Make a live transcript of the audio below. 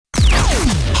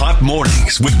Hot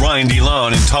Mornings with Ryan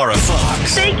DeLon and Tara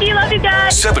Fox. Thank you. Love you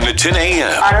guys. 7 to 10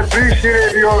 a.m. I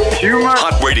appreciate your humor.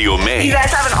 Hot Radio Maine. You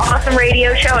guys have an awesome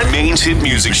radio show. Maine's hit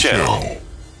music channel.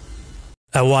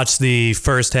 I watched the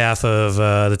first half of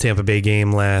the Tampa Bay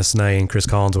game last night, and Chris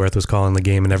Collinsworth was calling the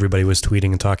game, and everybody was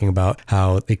tweeting and talking about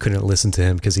how they couldn't listen to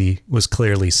him because he was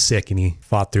clearly sick, and he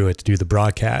fought through it to do the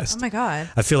broadcast. Oh my God.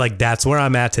 I feel like that's where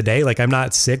I'm at today. Like, I'm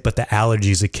not sick, but the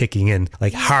allergies are kicking in,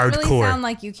 like hardcore. You really sound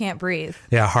like you can't breathe.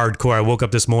 Yeah, hardcore. I woke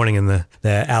up this morning and the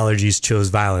allergies chose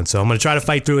violence. So I'm going to try to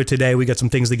fight through it today. We got some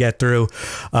things to get through.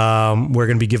 We're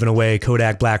going to be giving away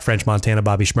Kodak Black, French Montana,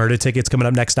 Bobby Shmurda tickets coming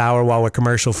up next hour while we're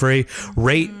commercial free.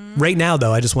 Right now,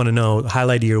 though, I just want to know,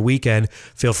 highlight of your weekend.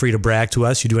 Feel free to brag to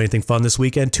us. You do anything fun this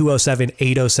weekend?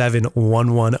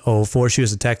 207-807-1104. Shoot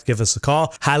us a text, give us a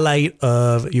call. Highlight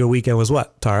of your weekend was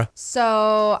what, Tara?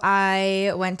 So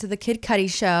I went to the Kid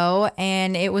Cudi show,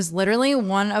 and it was literally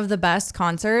one of the best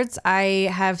concerts I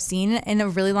have seen in a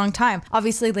really long time.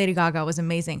 Obviously, Lady Gaga was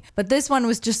amazing, but this one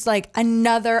was just like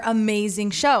another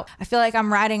amazing show. I feel like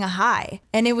I'm riding a high,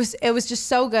 and it was just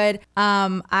so good.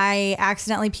 I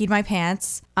accidentally peed my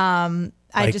pants.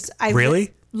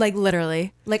 Really? Like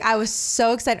literally, like I was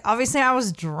so excited. Obviously I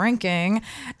was drinking,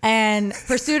 and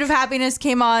Pursuit of Happiness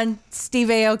came on, Steve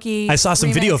Aoki. I saw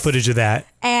some video footage of that.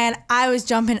 And I was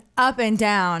jumping up and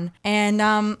down, and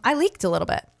I leaked a little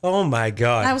bit. Oh my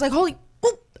God. And I was like, holy,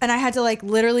 whoop, and I had to like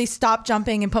literally stop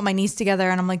jumping and put my knees together.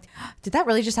 And I'm like, did that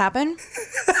really just happen?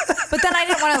 But then I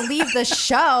didn't want to leave the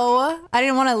show.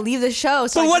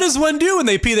 So what does one do when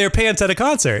they pee their pants at a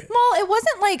concert? Well, it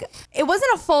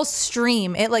wasn't a full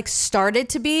stream. It like started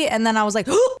to be, and then I was like,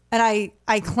 and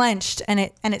I clenched, and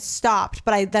it stopped.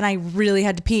 But then I really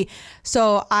had to pee.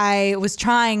 So I was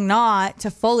trying not to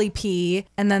fully pee,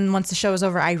 and then once the show was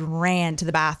over, I ran to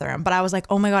the bathroom. But I was like,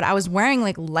 oh my God, I was wearing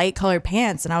like light colored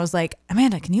pants, and I was like,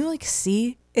 Amanda, can you like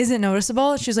see? Is it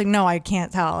noticeable? She was like, no, I can't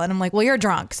tell. And I'm like, well, you're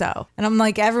drunk, so. And I'm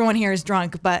like, everyone here is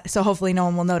drunk, but so hopefully no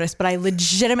one will notice. But I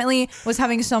legitimately was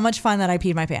having so much fun that I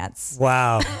peed my pants.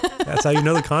 Wow. That's how you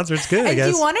know the concert's good, I guess.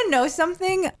 And do you want to know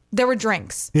something? There were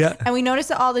drinks. Yeah. And we noticed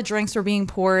that all the drinks were being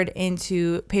poured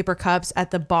into paper cups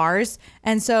at the bars.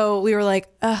 And so we were like,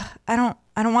 I don't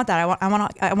want that.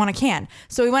 I want a can.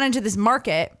 So we went into this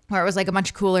market where it was like a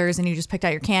bunch of coolers, and you just picked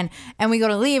out your can, and we go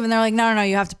to leave, and they're like, no,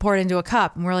 you have to pour it into a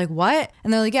cup. And we're like, what?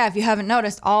 And they're like, yeah, if you haven't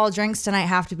noticed, all drinks tonight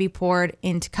have to be poured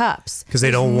into cups. Because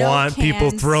they don't want people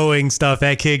throwing stuff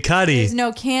at Kid Cudi. There's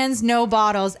no cans, no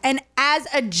bottles. And as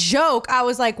a joke, I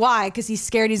was like, why? Because he's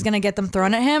scared he's going to get them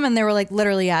thrown at him. And they were like,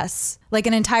 literally, yes. Like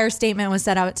an entire statement was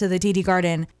set out to the TD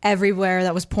Garden everywhere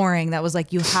that was pouring. That was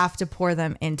like, you have to pour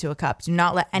them into a cup. Do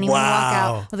not let anyone walk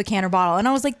out with a can or bottle. And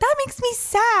I was like, that makes me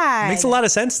sad. Makes a lot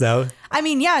of sense, though. I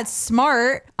mean, yeah, it's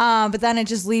smart, but then it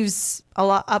just leaves a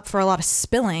lot up for a lot of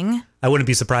spilling. I wouldn't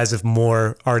be surprised if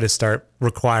more artists start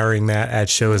requiring that at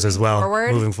shows as well.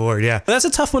 Moving forward, yeah. But that's a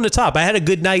tough one to top. I had a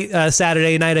good night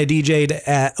Saturday night. I DJ'd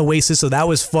at Oasis, so that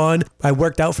was fun. I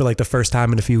worked out for like the first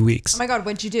time in a few weeks. Oh my God,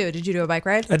 what'd you do? Did you do a bike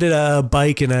ride? I did a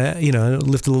bike, and I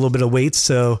lifted a little bit of weights.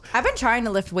 So I've been trying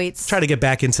to lift weights. Try to get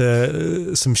back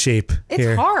into some shape.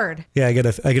 It's hard. Yeah, I get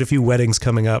a few weddings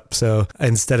coming up, so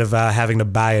instead of having to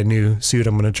buy a new suit,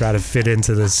 I'm going to try to fit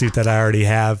into the suit that I already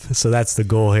have. So that's the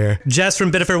goal here. Jess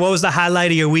from Biddeford, what was the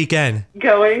highlight of your weekend?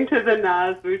 Going to the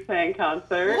Nas Wu-Tang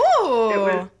concert. Ooh. It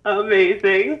was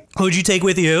amazing. Who'd you take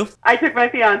with you? I took my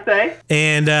fiance.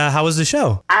 And how was the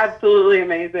show? Absolutely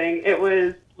amazing. It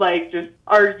was like just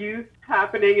our youth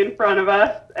happening in front of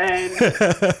us, and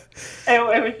it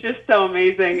was just so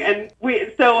amazing. And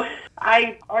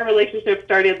our relationship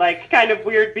started like kind of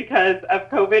weird because of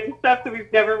COVID and stuff, so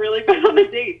we've never really been on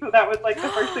a date. So that was like the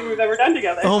first thing we've ever done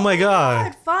together. Oh my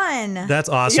God. Fun. That's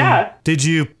awesome. Yeah. Did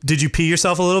you pee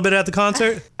yourself a little bit at the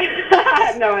concert?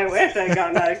 No, I wish I had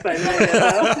gotten that excited.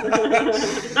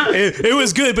 It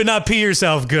was good, but not pee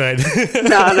yourself good.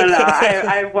 No.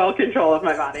 I have well control of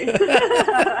my body.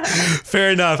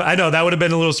 Fair enough. I know that would have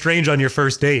been a little strange on your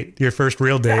first date, your first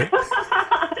real date.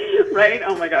 Right?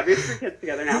 Oh my God, we have 3 kids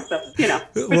together now, so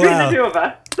between the two of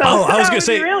us. So I was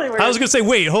gonna say,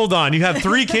 wait, hold on. You have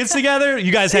 3 kids together?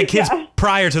 You guys had kids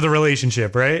prior to the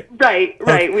relationship, right?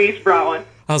 Right. We each brought one.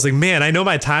 I was like, man, I know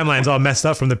my timeline's all messed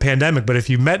up from the pandemic, but if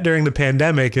you met during the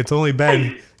pandemic, it's only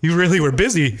been, you really were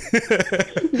busy.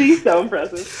 He's so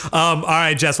impressive. All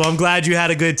right, Jess. Well, I'm glad you had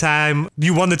a good time.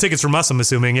 You won the tickets from us, I'm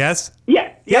assuming, yes?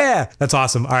 Yes. Yeah. That's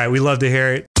awesome. All right, we love to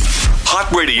hear it. Hot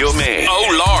Radio Maine. Oh,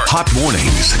 Lord. Hot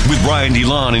Mornings with Ryan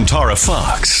DeLon and Tara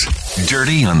Fox.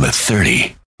 Dirty on the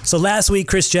 30. So last week,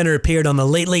 Kris Jenner appeared on The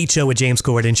Late Late Show with James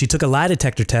Corden. She took a lie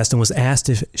detector test and was asked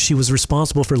if she was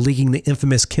responsible for leaking the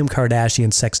infamous Kim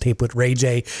Kardashian sex tape with Ray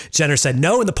J. Jenner said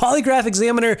no, and the polygraph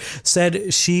examiner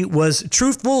said she was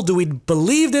truthful. Do we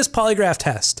believe this polygraph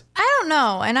test? I don't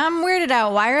know, and I'm weirded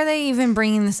out. Why are they even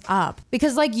bringing this up?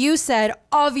 Because like you said,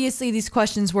 obviously these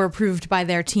questions were approved by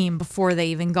their team before they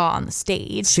even got on the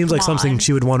stage. Seems like something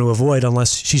she would want to avoid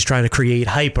unless she's trying to create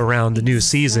hype around the new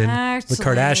season. The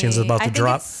Kardashians are about to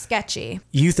drop. I think it's sketchy.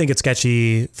 You think it's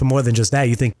sketchy for more than just that.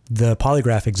 You think the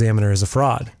polygraph examiner is a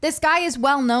fraud. This guy is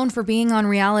well known for being on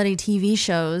reality TV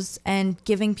shows and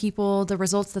giving people the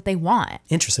results that they want.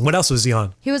 Interesting. What else was he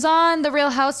on? He was on The Real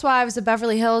Housewives of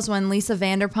Beverly Hills when Lisa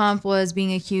Vanderpump was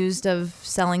being accused of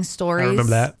selling stories. I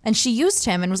remember that. And she used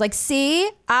him and was like, see,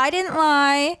 I didn't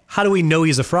lie. How do we know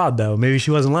he's a fraud, though? Maybe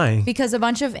she wasn't lying. Because a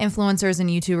bunch of influencers and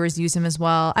YouTubers use him as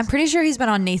well. I'm pretty sure he's been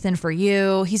on Nathan For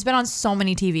You. He's been on so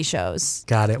many TV shows.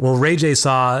 Got it. Well, Ray J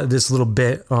saw this little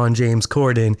bit on James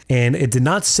Corden, and it did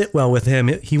not sit well with him.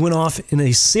 He went off in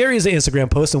a series of Instagram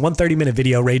posts. In one 30-minute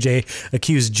video, Ray J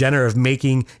accused Jenner of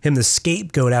making him the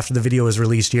scapegoat after the video was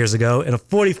released years ago. In a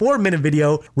 44-minute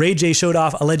video, Ray J showed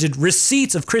off alleged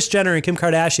receipts of Kris Jenner and Kim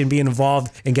Kardashian being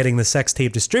involved in getting the sex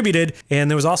tape distributed. And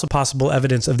there was also possible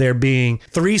evidence of there being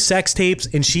 3 sex tapes,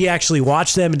 and she actually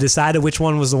watched them and decided which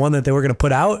one was the one that they were going to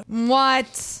put out.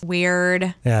 What?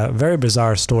 Weird. Yeah, very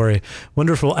bizarre story.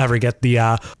 Wonder if we'll ever get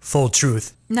the full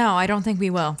truth. No, I don't think we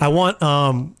will. I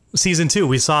want season 2.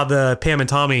 We saw the Pam and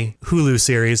Tommy Hulu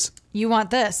series. You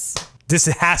want this? This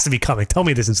has to be coming. Tell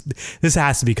me this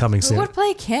has to be coming soon. Who would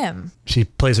play Kim? She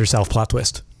plays herself. Plot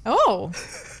twist. Oh.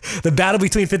 The battle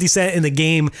between 50 Cent and The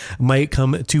Game might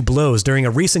come to blows. During a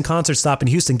recent concert stop in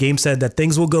Houston, Game said that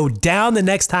things will go down the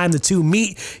next time the two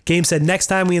meet. Game said, next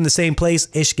time we in the same place,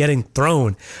 ish getting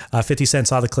thrown. 50 Cent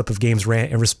saw the clip of Game's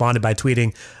rant and responded by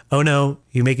tweeting, "Oh no,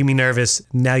 you're making me nervous.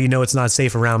 Now you know it's not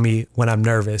safe around me when I'm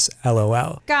nervous.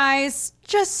 LOL." Guys,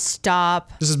 just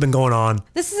stop. This has been going on.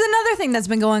 This is another thing that's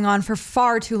been going on for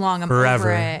far too long. I'm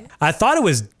forever. over it. I thought it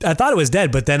was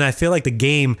dead, but then I feel like The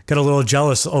Game got a little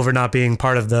jealous over not being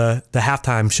part of the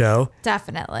halftime show.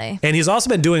 Definitely. And he's also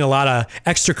been doing a lot of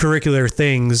extracurricular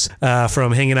things,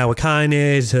 from hanging out with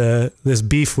Kanye to this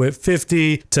beef with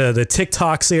 50 to the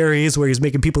TikTok series where he's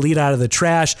making people eat out of the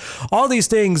trash. All these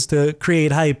things to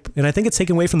create hype. And I think it's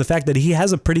taken away from the fact that he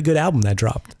has a pretty good album that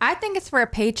dropped. I think it's for a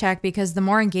paycheck because the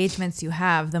more engagements you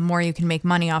have, the more you can make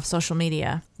money off social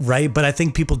media. Right. But I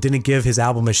think people didn't give his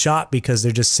album a shot because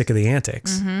they're just sick of the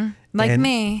antics. Mm-hmm. Like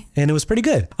me. And it was pretty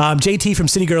good. JT from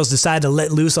City Girls decided to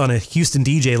let loose on a Houston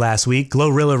DJ last week.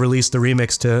 Glorilla released the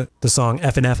remix to the song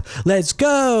F&F Let's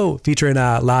Go, featuring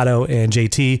Lotto and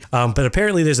JT. But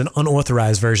apparently there's an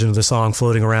unauthorized version of the song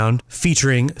floating around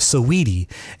featuring Saweetie.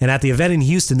 And at the event in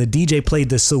Houston, the DJ played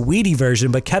the Saweetie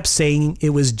version, but kept saying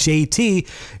it was JT.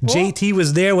 What? JT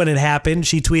was there when it happened.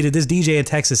 She tweeted, "This DJ in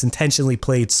Texas intentionally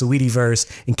played Saweetie verse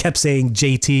and kept saying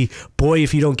JT. Boy,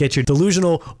 if you don't get your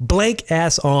delusional blank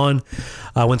ass on."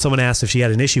 When someone asked if she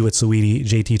had an issue with Saweetie,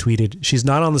 JT tweeted, "She's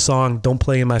not on the song. Don't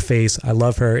play in my face. I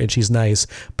love her and she's nice,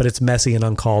 but it's messy and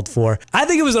uncalled for." I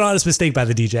think it was an honest mistake by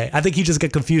the DJ. I think he just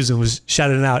got confused and was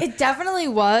shouting it out. It definitely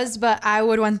was, but I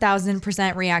would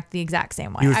 1000% react the exact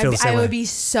same way. You would feel the same way. I would be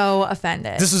so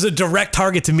offended. This was a direct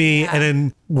target to me. Yeah. And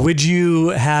then would you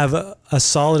have a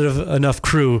solid enough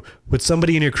crew? Would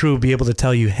somebody in your crew be able to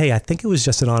tell you, "Hey, I think it was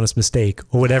just an honest mistake"?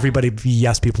 Or would everybody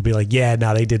people be like, "Yeah,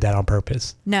 no, they did that on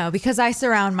purpose"? No, because I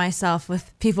surround myself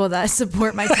with people that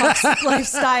support my toxic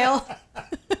lifestyle.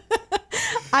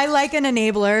 I like an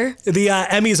enabler. The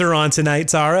Emmys are on tonight,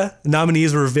 Tara.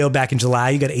 Nominees were revealed back in July.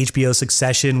 You got HBO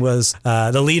Succession was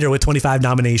the leader with 25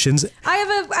 nominations. I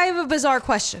have a bizarre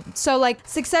question. So like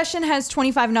Succession has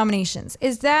 25 nominations.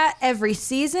 Is that every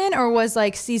season, or was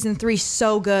like season 3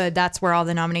 so good that's where all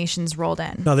the nominations rolled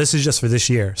in? No, this is just for this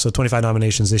year. So 25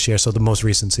 nominations this year. So the most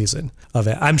recent season of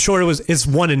it. I'm sure it's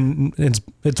won in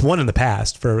the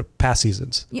past for past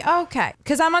seasons. Yeah, okay.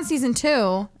 Because I'm on season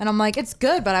 2 and I'm like, it's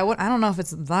good, but I don't know if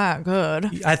it's that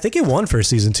good. I think it won for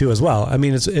season 2 as well. I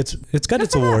mean, it's got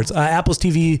its awards. Apple's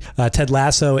TV, Ted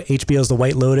Lasso, HBO's The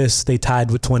White Lotus, they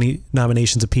tied with 20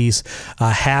 nominations apiece.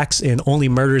 Hacks and Only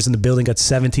Murders in the Building got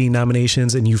 17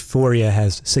 nominations, and Euphoria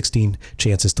has 16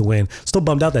 chances to win. Still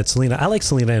bummed out that I like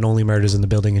Selena and Only Murders in the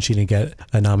Building, and she didn't get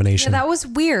a nomination. Yeah, that was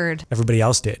weird. Everybody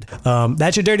else did.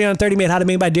 That's your Dirty on 30 made how to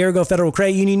made by Derigo Federal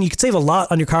Credit Union. You can save a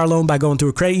lot on your car loan by going through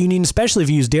a credit union, especially if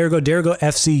you use Derigo,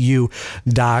 DerigoFCU.com.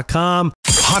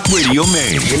 Hot Radio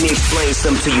Maine. Let me explain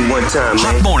something to you one time,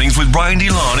 man. Hot Mornings with Brian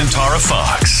DeLon and Tara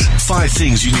Fox. 5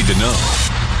 things you need to know.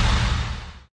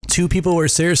 2 people were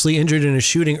seriously injured in a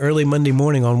shooting early Monday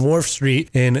morning on Wharf Street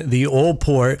in the Old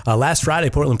Port. Last Friday,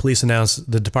 Portland police announced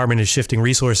the department is shifting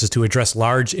resources to address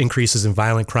large increases in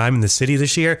violent crime in the city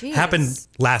this year. Jeez. Happened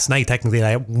last night, technically,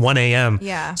 at 1 a.m.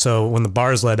 Yeah. So when the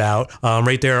bars let out,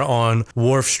 right there on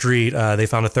Wharf Street, they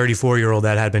found a 34-year-old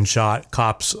that had been shot.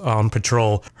 Cops on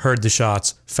patrol heard the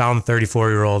shots, found the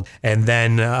 34-year-old, and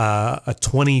then a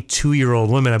 22-year-old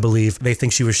woman, I believe, they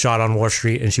think she was shot on Wharf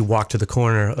Street, and she walked to the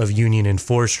corner of Union and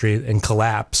 4th Street and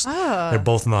collapsed. They're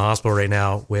both in the hospital right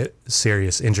now with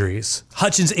serious injuries.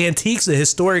 Hutchins Antiques, a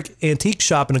historic antique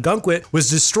shop in Ogunquit, was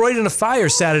destroyed in a fire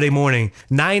Saturday morning.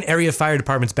 9 area fire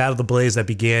departments battled the blaze that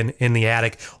began in the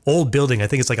attic. Old building, I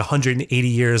think it's like 180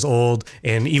 years old,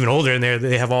 and even older in there,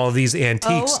 they have all of these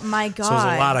antiques. Oh my God. So there's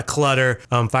a lot of clutter.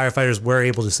 Firefighters were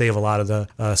able to save a lot of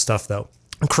the stuff though.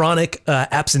 Chronic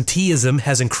absenteeism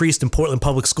has increased in Portland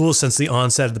public schools since the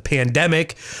onset of the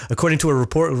pandemic. According to a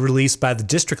report released by the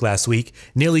district last week,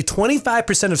 nearly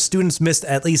 25% of students missed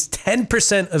at least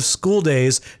 10% of school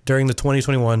days during the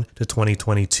 2021 to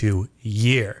 2022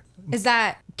 year. Is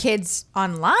that kids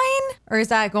online or is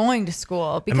that going to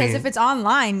school? Because if it's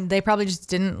online, they probably just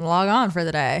didn't log on for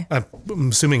the day. I'm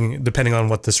assuming, depending on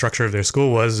what the structure of their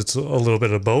school was, it's a little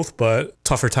bit of both, but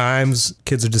tougher times,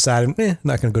 kids are deciding,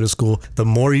 not going to go to school. The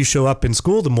more you show up in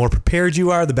school, the more prepared you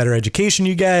are, the better education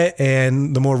you get,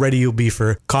 and the more ready you'll be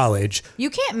for college. You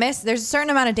can't miss. There's a certain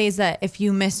amount of days that if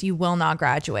you miss, you will not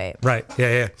graduate. Right.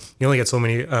 Yeah. You only get so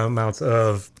many amounts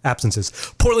of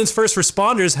absences. Portland's first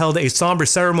responders held a somber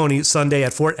ceremony Sunday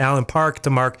at Fort Allen Park to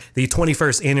mark the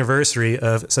 21st anniversary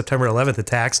of September 11th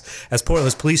attacks. As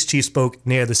Portland's police chief spoke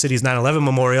near the city's 9/11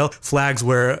 memorial, flags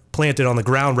were planted on the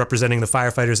ground representing the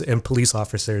firefighters and police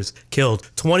officers killed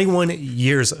 21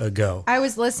 years ago. I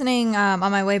was listening on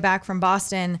my way back from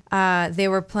Boston. They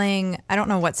were playing, I don't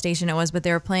know what station it was, but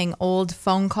they were playing old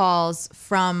phone calls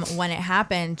from when it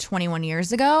happened 21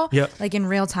 years ago. Yep. Like in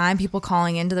real time, people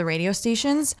calling into the radio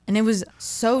stations. And it was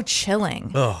so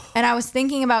chilling. Oh. And I was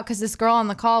thinking about, because this girl on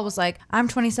the call was like, I'm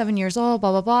 27 years old,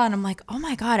 blah, blah, blah. And I'm like, oh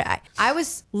my God, I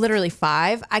was literally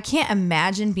 5. I can't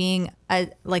imagine being a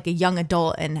young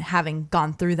adult and having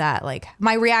gone through that. Like,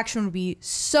 my reaction would be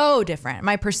so different.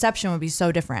 My perception would be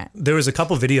so different. There was a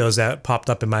couple videos that popped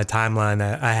up in my timeline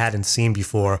that I hadn't seen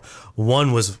before.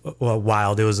 One was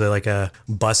wild. It was like a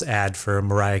bus ad for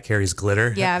Mariah Carey's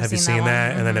Glitter. Yeah, I've Have you seen seen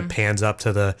that that? And then it pans up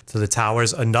to the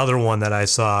towers. Another one that I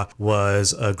saw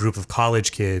was a group of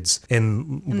college kids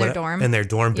in their dorm? in their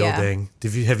dorm Yeah. building.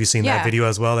 Have you seen that Yeah. video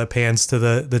as well? That pans to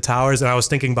the towers. And I was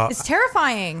thinking about, It's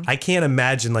terrifying. I can't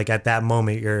imagine like at that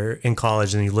moment you're in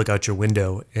college and you look out your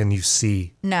window and you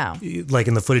see, No. like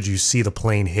in the footage, you see the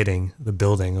plane hitting the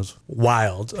building. It was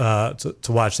wild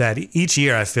to watch that. Each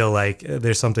year, I feel like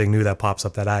there's something new that pops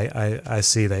up that I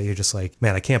see that you're just like,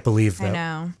 man, I can't believe that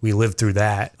know. we lived through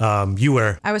that. You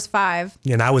were, I was 5.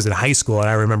 and I was in high school, and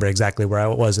I remember exactly where I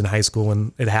was in high school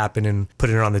when it happened and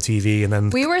putting it on the TV, and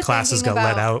then We were classes thinking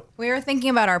got let out. We were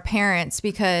thinking about our parents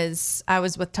because I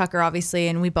was with Tucker, obviously,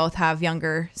 and we both have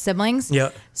younger siblings. Yeah.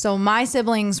 So my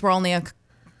siblings were only a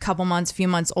few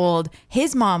months old.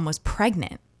 His mom was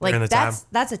pregnant. Like During the time.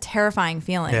 that's a terrifying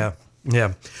feeling.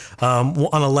 Yeah. On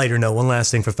a lighter note, one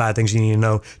last thing for 5 things you need to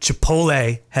know.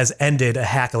 Chipotle has ended a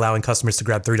hack allowing customers to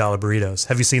grab $3 burritos.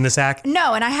 Have you seen this hack?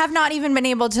 No, and I have not even been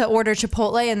able to order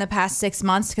Chipotle in the past 6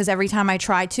 months because every time I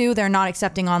try to, they're not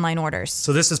accepting online orders.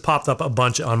 So this has popped up a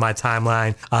bunch on my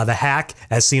timeline. The hack,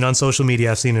 as seen on social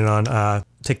media, I've seen it on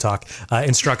TikTok,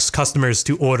 instructs customers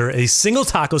to order a single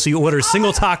taco. So you order a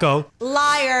single taco.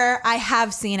 Liar. I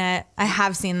have seen it. I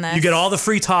have seen this. You get all the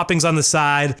free toppings on the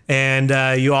side,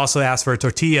 and you also ask for a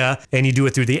tortilla, and you do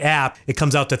it through the app. It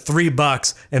comes out to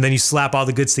 $3, and then you slap all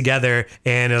the goods together,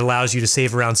 and it allows you to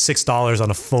save around $6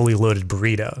 on a fully loaded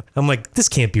burrito. I'm like, this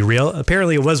can't be real.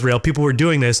 Apparently it was real. People were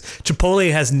doing this.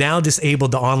 Chipotle has now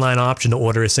disabled the online option to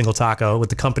order a single taco, with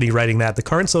the company writing that the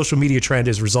current social media trend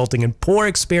is resulting in poor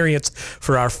experience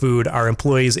for our food, our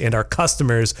employees, and our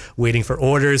customers waiting for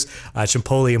orders.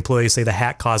 Chipotle employees say the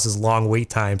hack causes long wait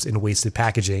times and wasted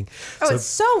packaging. Oh, it's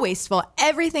so wasteful.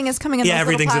 Everything is coming in those little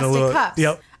everything's plastic in a little cups.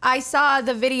 Yep. I saw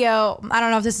the video. I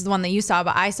don't know if this is the one that you saw,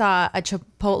 but I saw a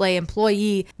Chipotle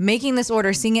employee making this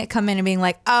order, seeing it come in and being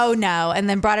like, oh no, and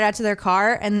then brought it out to their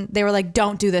car and they were like,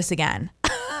 don't do this again.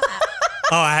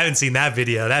 Oh, I haven't seen that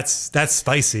video. That's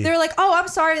spicy. They were like, oh, I'm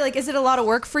sorry. Like, is it a lot of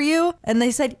work for you? And they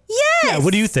said, yes. Yeah,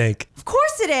 what do you think? Of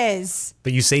course it is.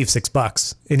 But you save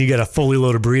 $6 and you get a fully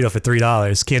loaded burrito for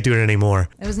 $3. Can't do it anymore.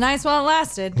 It was nice while it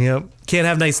lasted. Yep. Can't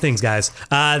have nice things, guys.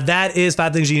 That is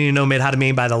 5 things you need to know, made how to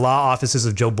Maine by the law offices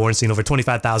of Joe Bornstein. Over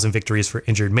 25,000 victories for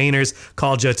injured Mainers.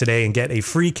 Call Joe today and get a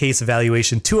free case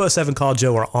evaluation.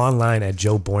 207-CALL-JOE or online at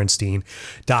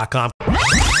joebornstein.com.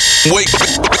 Wake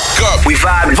up. We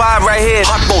vibe right here.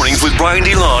 Hot Mornings with Brian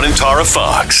DeLon and Tara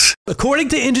Fox. According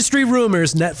to industry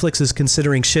rumors, Netflix is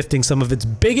considering shifting some of its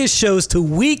biggest shows to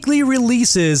weekly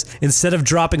releases instead of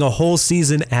dropping a whole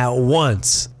season at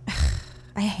once.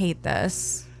 I hate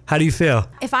this. How do you feel?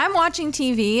 If I'm watching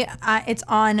TV, it's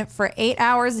on for 8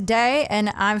 hours a day, and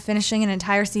I'm finishing an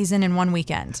entire season in one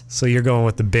weekend. So you're going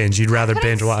with the binge. You'd rather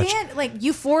binge watch. Like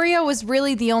Euphoria was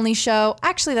really the only show.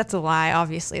 Actually, that's a lie.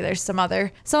 Obviously, there's some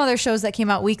other shows that came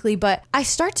out weekly, but I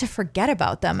start to forget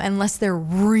about them unless they're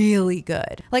really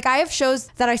good. Like I have shows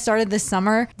that I started this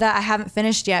summer that I haven't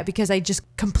finished yet because I just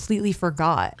completely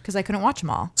forgot because I couldn't watch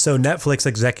them all. So Netflix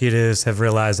executives have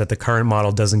realized that the current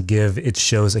model doesn't give its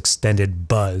shows extended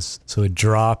buzz. So it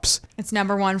drops. It's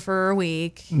number one for a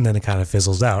week. And then it kind of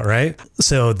fizzles out, right?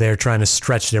 So they're trying to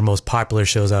stretch their most popular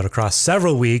shows out across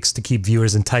several weeks to keep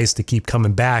viewers enticed to keep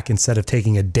coming back instead of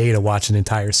taking a day to watch an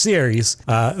entire series.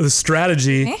 The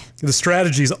strategy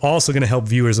is also going to help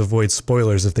viewers avoid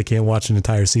spoilers if they can't watch an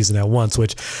entire season at once,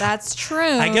 which that's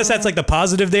true. I guess that's like the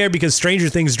positive there because Stranger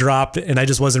Things dropped and I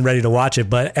just wasn't ready to watch it,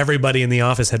 but everybody in the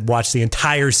office had watched the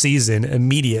entire season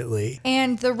immediately.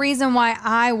 And the reason why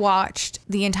I watched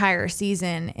the entire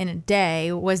season in a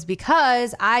day was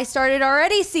because I started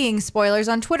already seeing spoilers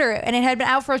on Twitter and it had been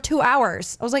out for 2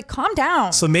 hours. I was like, calm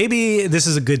down. So maybe this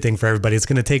is a good thing for everybody. It's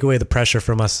going to take away the pressure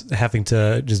from us having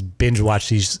to just binge watch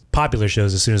these popular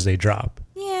shows as soon as they drop.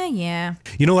 Yeah.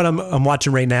 You know what I'm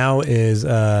watching right now is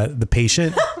The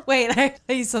Patient. Wait, I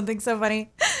tell you something so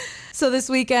funny. So this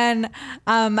weekend,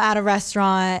 I'm at a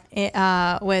restaurant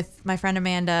with my friend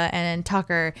Amanda and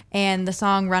Tucker, and the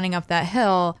song Running Up That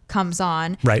Hill comes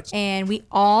on. Right. And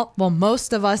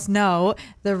most of us know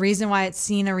the reason why it's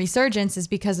seen a resurgence is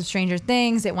because of Stranger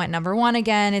Things. It went number one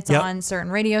again. It's on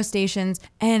certain radio stations.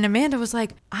 And Amanda was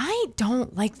like, I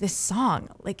don't like this song.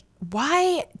 Like,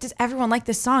 why does everyone like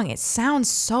this song? It sounds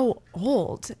so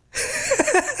old.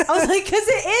 I was like, because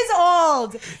it is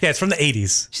old. Yeah, it's from the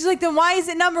 80s. She's like, then why is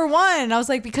it number one? I was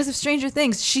like, because of Stranger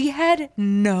Things. She had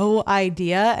no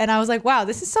idea. And I was like, wow,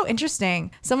 this is so interesting.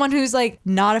 Someone who's like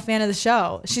not a fan of the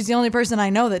show. She's the only person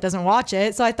I know that doesn't watch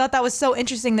it. So I thought that was so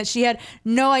interesting that she had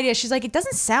no idea. She's like, it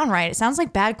doesn't sound right. It sounds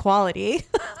like bad quality.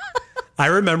 I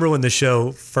remember when the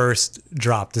show first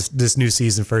dropped, this new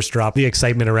season first dropped, the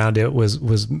excitement around it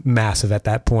was massive at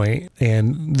that point.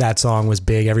 And that song was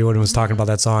big. Everyone was talking about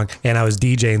that song. And I was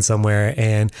DJing somewhere.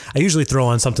 And I usually throw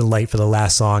on something light for the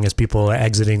last song as people are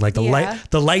exiting. Like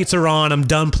the lights are on. I'm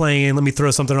done playing. Let me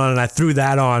throw something on. And I threw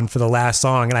that on for the last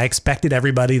song. And I expected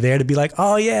everybody there to be like,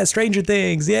 oh yeah, Stranger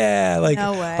Things. Yeah. Like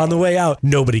no way. On the way out,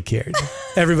 nobody cared.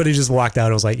 Everybody just walked out.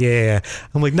 I was like, yeah.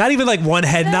 I'm like, not even like one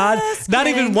head nod. Not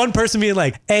even one person being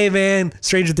like, hey man,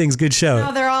 Stranger Things, good show.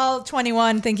 No, they're all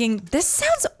 21 thinking, this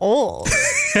sounds old.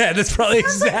 Yeah, that's probably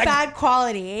like bad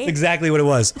quality. Exactly what it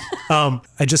was. I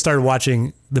just started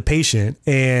watching The Patient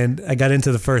and I got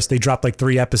into they dropped like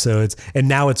 3 episodes and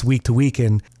now it's week to week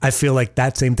and I feel like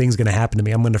that same thing's going to happen to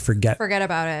me. I'm going to forget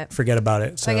about it. So,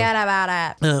 Forget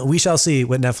about it. We shall see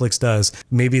what Netflix does.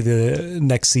 Maybe the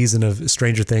next season of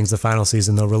Stranger Things, the final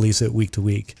season, they'll release it week to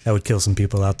week. That would kill some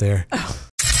people out there.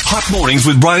 Hot Mornings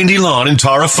with Brian DeLon and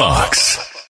Tara Fox.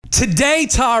 Today,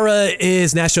 Tara,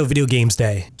 is National Video Games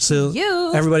Day. So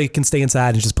everybody can stay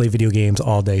inside and just play video games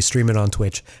all day. Stream it on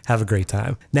Twitch. Have a great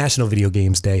time. National Video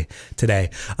Games Day today.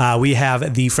 We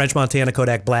have the French Montana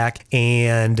Kodak Black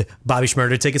and Bobby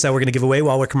Shmurda tickets that we're going to give away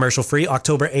while we're commercial free.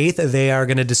 October 8th, they are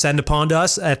going to descend upon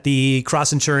us at the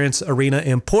Cross Insurance Arena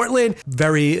in Portland.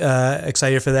 Very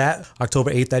excited for that.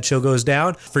 October 8th, that show goes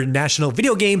down. For National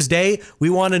Video Games Day, we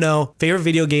want to know favorite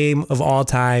video game of all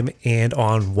time and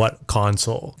on what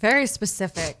console. Very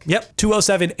specific. Yep.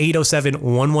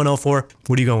 207-807-1104.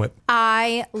 What are you going with?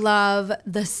 I love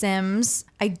The Sims.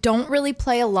 I don't really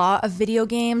play a lot of video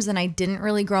games and I didn't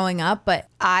really growing up, but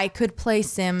I could play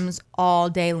Sims all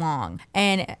day long.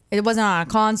 And it wasn't on a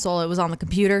console, it was on the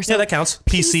computer. So yeah, that counts.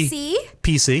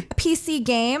 PC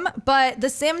game, but The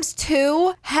Sims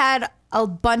 2 had a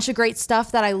bunch of great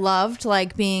stuff that I loved,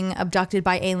 like being abducted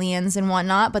by aliens and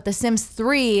whatnot. But The Sims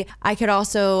 3, I could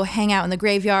also hang out in the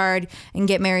graveyard and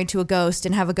get married to a ghost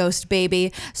and have a ghost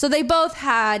baby. So they both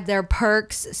had their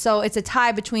perks. So it's a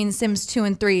tie between Sims 2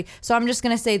 and 3. So I'm just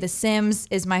going to say The Sims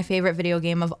is my favorite video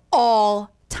game of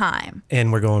all time.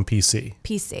 And we're going PC.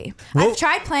 PC. Well- I've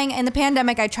tried playing in the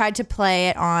pandemic. I tried to play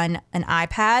it on an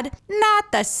iPad.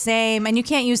 Not the same. And you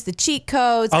can't use the cheat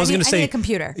codes. I was going to I say, need a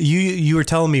computer. You were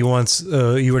telling me once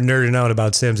you were nerding out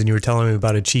about Sims, and you were telling me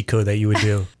about a cheat code that you would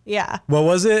do. Yeah. What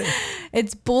was it?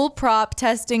 It's bullprop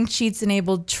testing cheats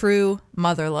enabled true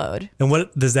motherload. And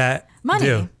what does that Money.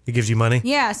 do? It gives you money?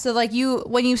 Yeah, so like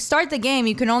when you start the game,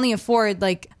 you can only afford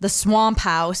like the swamp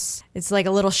house. It's like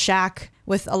a little shack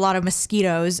with a lot of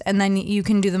mosquitoes, and then you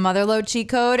can do the motherload cheat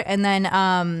code, and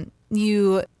then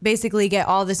you basically get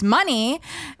all this money,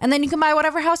 and then you can buy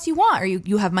whatever house you want, or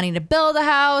you have money to build a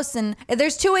house. And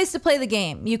there's 2 ways to play the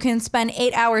game. You can spend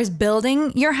 8 hours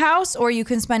building your house, or you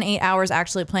can spend 8 hours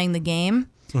actually playing the game.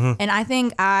 And I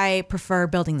think I prefer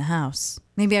building the house.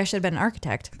 Maybe I should have been an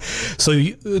architect. So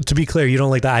to be clear, you don't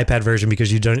like the iPad version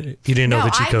because you didn't know the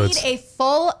cheat codes. I need a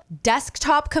full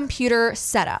desktop computer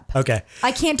setup. Okay.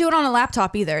 I can't do it on a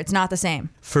laptop either. It's not the same.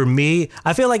 For me,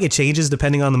 I feel like it changes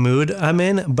depending on the mood I'm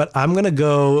in, but I'm going to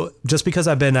go, just because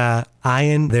I've been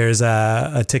eyeing, there's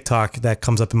a TikTok that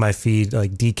comes up in my feed,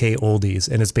 like DK Oldies,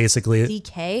 and it's basically...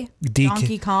 DK?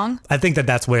 Donkey Kong? I think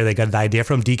that's where they got the idea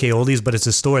from, DK Oldies, but it's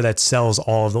a store that sells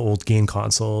all of the old game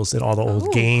consoles and all the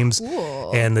old games.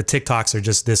 Cool. And the TikToks are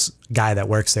just this guy that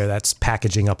works there that's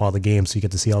packaging up all the games, so you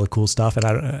get to see all the cool stuff. And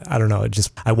I don't know,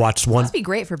 I watched one... Must be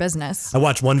great for business. I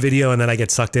watch one video and then I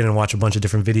get sucked in and watch a bunch of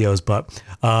different videos, but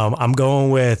I'm going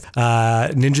with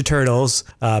Ninja Turtles,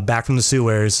 Back from the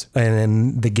Sewers, and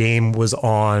then the game was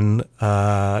on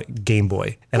Game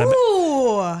Boy. And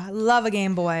Ooh, love a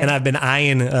Game Boy. and I've been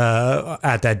eyeing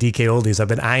at that DK Oldies. I've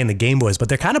been eyeing the Game Boys, but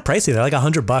they're kind of pricey. They're like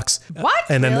 $100. What?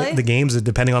 And then Really? the games,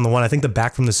 depending on the one, I think the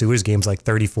Back from the Sewers game's like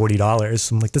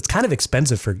 $30-$40. I'm like, that's kind of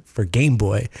expensive for Game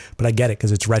Boy, but I get it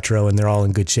because it's retro and they're all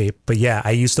in good shape. But yeah,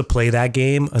 I used to play that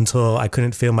game until I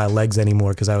couldn't feel my legs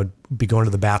anymore because I would be going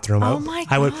to the bathroom. Oh my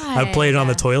I would play it on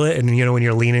the toilet, and you know when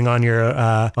you're leaning on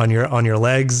your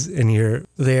legs and you're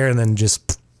there, and then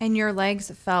just And your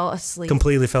legs fell asleep.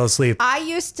 completely fell asleep. I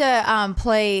used to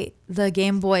play the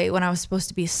Game Boy when I was supposed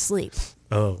to be asleep.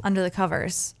 Oh. Under the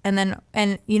covers. And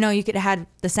you know, you could have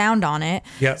the sound on it.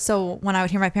 Yeah. So when I would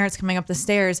hear my parents coming up the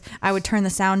stairs, I would turn the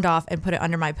sound off and put it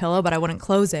under my pillow, but I wouldn't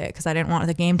close it because I didn't want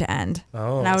the game to end.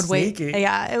 Oh, and I would sneaky. wait.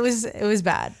 Yeah, it was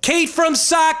bad. Kate from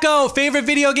Saco, favorite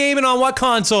video game and on what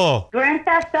console? Grand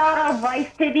Theft Auto Vice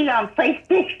City on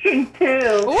PlayStation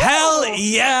 2. Hell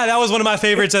yeah, that was one of my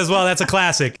favorites as well. That's a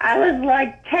classic. I was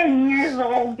like 10 years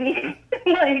old,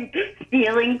 like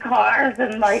stealing cars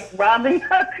and like robbing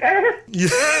hookers.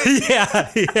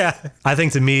 yeah. I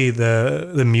think to me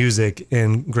the music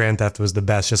in Grand Theft was the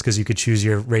best, just because you could choose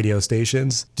your radio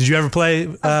stations. Did you ever play?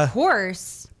 Of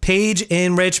course. Paige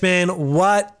in Richmond,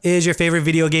 what is your favorite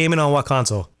video game and on what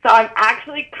console? So I'm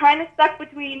actually kind of stuck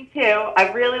between two.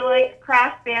 I really like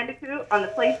Crash Bandicoot on the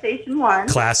PlayStation 1.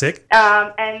 Classic.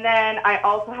 And then I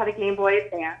also had a Game Boy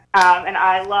Advance. And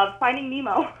I love Finding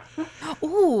Nemo.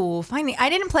 Ooh, finally. I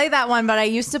didn't play that one, but I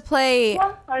used to play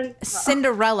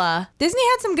Cinderella. Disney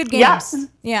had some good games.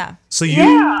 Yeah. So I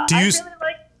really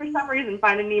like, for some reason,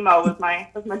 Finding Nemo was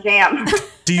my jam.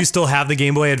 do you still have the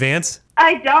Game Boy Advance?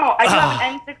 I don't. I do have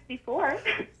an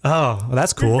N64. Oh, well,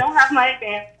 that's cool. I don't have my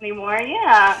Advance anymore.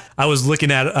 Yeah. I was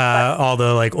looking at all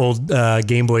the like old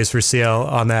Game Boys for sale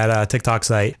on that TikTok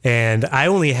site, and I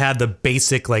only had the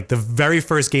basic, like the very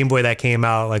first Game Boy that came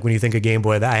out. Like when you think of Game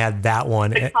Boy, I had that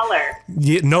one. The color.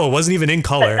 No, it wasn't even in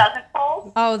color. That doesn't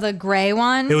fold. Oh, the gray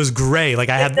one? It was gray. Like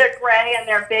I had. They're gray and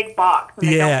they're big box. And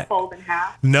they Yeah. don't fold in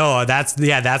half. No, that's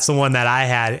the one that I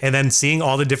had. And then seeing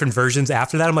all the different versions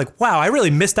after that, I'm like, wow, I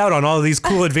really missed out on all of these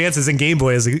cool advances in Game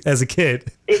Boy as a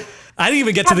kid. I didn't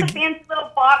even get to the the. fancy little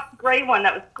box gray one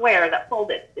that was square that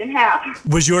folded in half.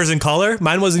 Was yours in color?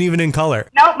 Mine wasn't even in color.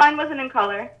 No, mine wasn't in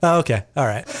color. Oh, okay. All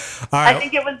right. I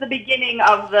think it was the beginning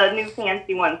of the new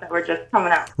fancy ones that were just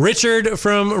coming out. Richard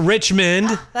from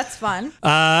Richmond. That's fun.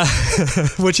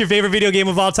 What's your favorite video game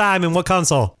of all time and what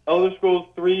console? Elder Scrolls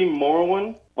 3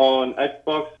 Morrowind on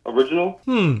Xbox Original.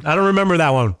 I don't remember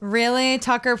that one. Really?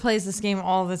 Tucker plays this game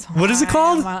all the time. What is it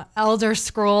called? Elder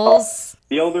Scrolls.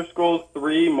 The Elder Scrolls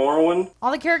 3 Morrowind.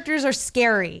 All the characters are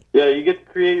scary. Yeah, you get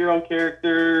to create your own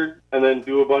character and then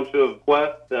do a bunch of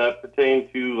quests that pertain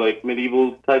to like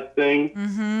medieval type things.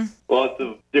 Mm-hmm. Lots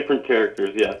of different characters,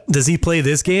 yeah. Does he play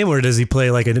this game or does he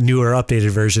play like a newer,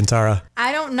 updated version, Tara?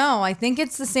 I don't know. I think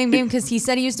it's the same game because he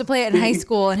said he used to play it in high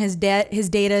school and his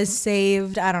data is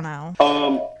saved. I don't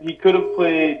know. He could have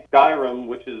played Skyrim,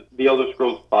 which is the Elder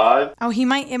Scrolls 5. Oh,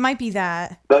 it might be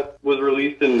that. That was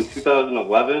released in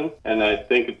 2011, and I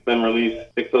think it's been released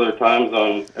 6 other times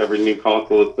on every new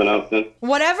console it's been out since.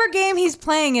 Whatever game he's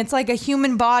playing, it's like a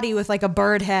human body with like a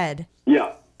bird head.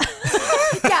 Yeah.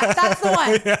 Yeah, that's the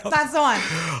one. That's the one.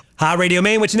 Hot Radio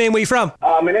Maine, what's your name? Where you from?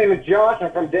 My name is Josh.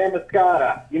 I'm from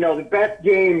Damariscotta. You know, the best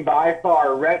game by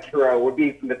far retro would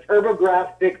be from the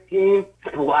TurboGrafx 16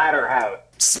 Splatterhouse.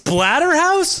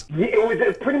 Splatterhouse? Yeah, it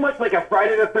was pretty much like a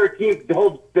Friday the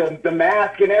 13th, the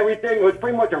mask and everything. It was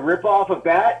pretty much a rip-off of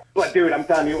that. But, dude, I'm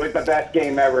telling you, it was the best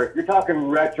game ever. You're talking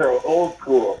retro, old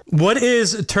school. What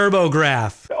is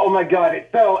TurboGrafx? Oh, my God.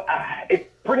 It's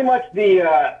pretty much the,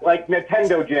 like,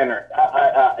 Nintendo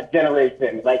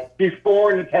generation. Like,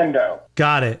 before Nintendo.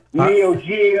 Got it. Neo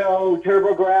Geo,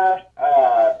 TurboGrafx,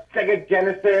 Sega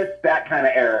Genesis, that kind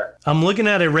of era. I'm looking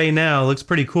at it right now. It looks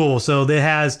pretty cool. So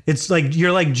it's like,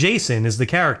 you're like Jason is the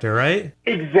character, right?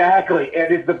 Exactly.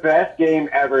 It is the best game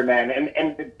ever, man.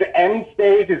 And the end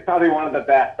stage is probably one of the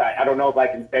best. I don't know if I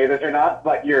can say this or not,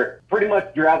 but you're pretty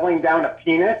much traveling down a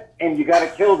penis, and you got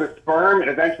to kill the sperm and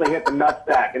eventually hit the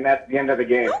nutsack, and that's the end of the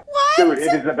game. What? Dude,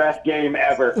 it is the best game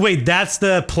ever. Wait, that's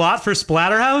the plot for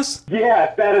Splatterhouse?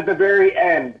 Yes, that is the very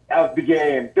end of the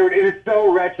game. Dude, it is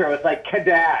so retro. It's like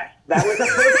Kadash. That was the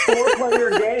first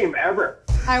four-player game ever.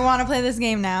 I want to play this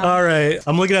game now. All right.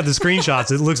 I'm looking at the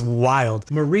screenshots. It looks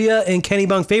wild. Maria and Kenny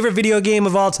Bunk, favorite video game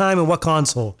of all time and what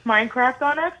console? Minecraft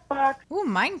on Xbox. Ooh,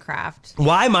 Minecraft.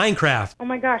 Why Minecraft? Oh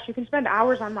my gosh, you can spend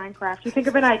hours on Minecraft. You think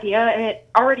of an idea and it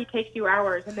already takes you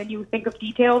hours, and then you think of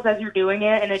details as you're doing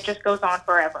it, and it just goes on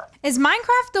forever. Is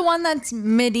Minecraft the one that's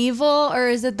medieval, or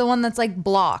is it the one that's like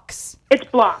blocks? It's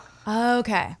block.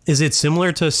 Okay. Is it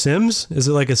similar to Sims? Is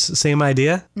it like a same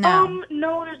idea? No.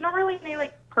 No, there's not really any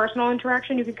like personal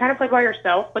interaction. You can kind of play by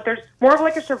yourself, but there's more of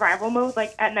like a survival mode.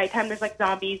 Like at nighttime, there's like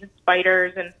zombies and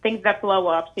spiders and things that blow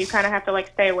up, so you kind of have to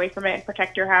like stay away from it and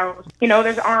protect your house. You know,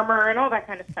 there's armor and all that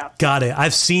kind of stuff. Got it.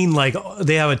 I've seen like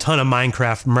they have a ton of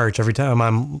Minecraft merch. Every time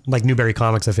I'm like Newberry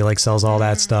Comics, I feel like sells all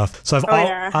that stuff. So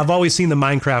I've always seen the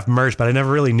Minecraft merch, but I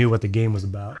never really knew what the game was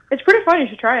about. It's pretty fun. You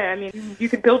should try it. I mean, you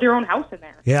could build your own house in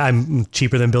there. Yeah, I'm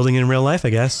cheaper than building in real life, I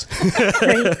guess.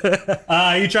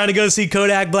 Are you trying to go see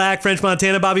Kodak Black, French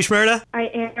Montana, Bobby Shmurda? I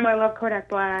am. I love Kodak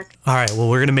Black. All right, well,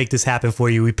 we're going to make this happen for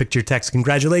you. We picked your text.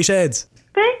 Congratulations.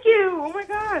 Thank you. Oh my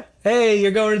gosh. Hey,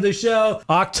 you're going to the show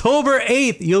October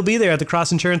 8th. You'll be there at the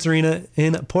Cross Insurance Arena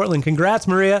in Portland. Congrats,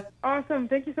 Maria. Awesome.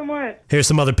 Thank you so much. Here's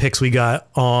some other picks we got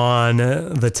on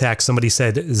the text. Somebody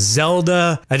said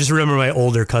Zelda. I just remember my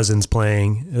older cousins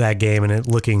playing that game and it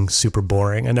looking super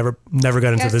boring. I never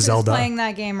got into the Zelda. Playing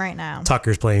that game right now.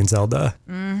 Tucker's playing Zelda.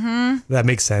 Mm-hmm. That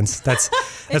makes sense. That's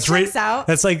right. Out.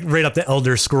 That's like right up the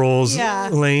Elder Scrolls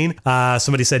lane.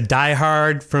 Somebody said Die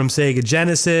Hard from Sega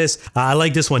Genesis. I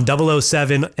like this one.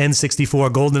 007 N64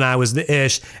 GoldenEye was the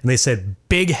ish, and they said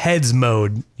Big Heads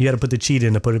mode. You got to put the cheat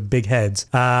in to put it big heads.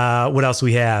 What else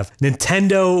we have?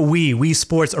 Nintendo Wii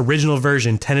Sports original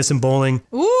version, tennis and bowling.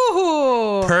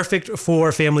 Ooh. Perfect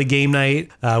for family game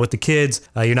night with the kids.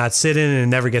 You're not sitting and it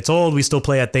never gets old. We still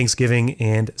play at Thanksgiving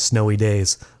and snowy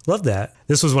days. Love that.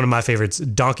 This was one of my favorites,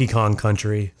 Donkey Kong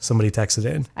Country. Somebody texted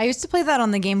in. I used to play that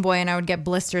on the Game Boy and I would get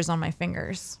blisters on my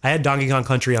fingers. I had Donkey Kong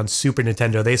Country on Super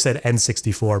Nintendo. They said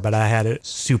N64, but I had it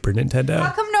Super Nintendo.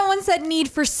 How come no one said Need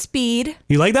for Speed?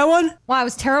 You like that one? Well, I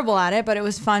was terrible at it, but it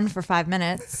was fun for 5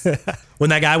 minutes. When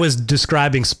that guy was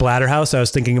describing Splatterhouse, I was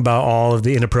thinking about all of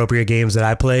the inappropriate games that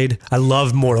I played. I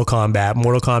loved Mortal Kombat.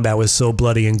 Mortal Kombat was so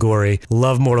bloody and gory.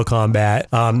 Love Mortal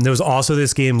Kombat. There was also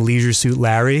this game, Leisure Suit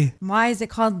Larry. Why is it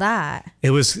called that?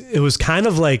 It was kind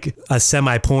of like a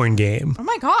semi-porn game. Oh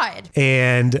my God.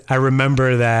 And I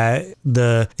remember that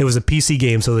it was a PC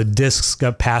game, so the discs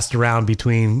got passed around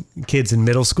between kids in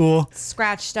middle school.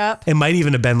 Scratched up. It might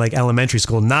even have been like elementary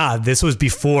school. Nah, this was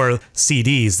before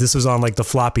CDs. This was on like the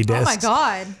floppy disks. Oh my God.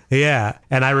 Yeah.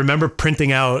 And I remember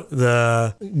printing out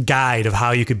the guide of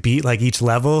how you could beat like each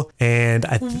level. And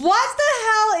what the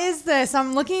hell is this?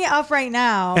 I'm looking it up right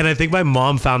now. And I think my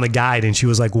mom found the guide and she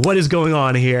was like, what is going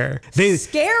on here?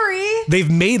 Scary. They've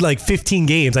made like 15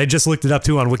 games. I just looked it up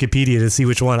too on Wikipedia to see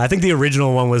which one. I think the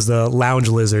original one was the Lounge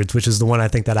Lizards, which is the one I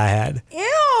think that I had. Ew.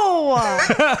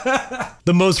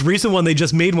 The most recent one, they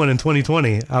just made one in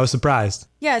 2020. I was surprised.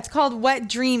 Yeah, it's called Wet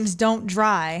Dreams Don't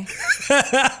Dry.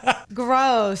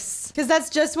 Gross. Because that's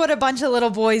just what a bunch of little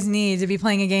boys need to be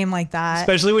playing a game like that.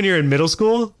 Especially when you're in middle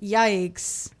school.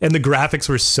 Yikes. And the graphics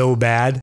were so bad.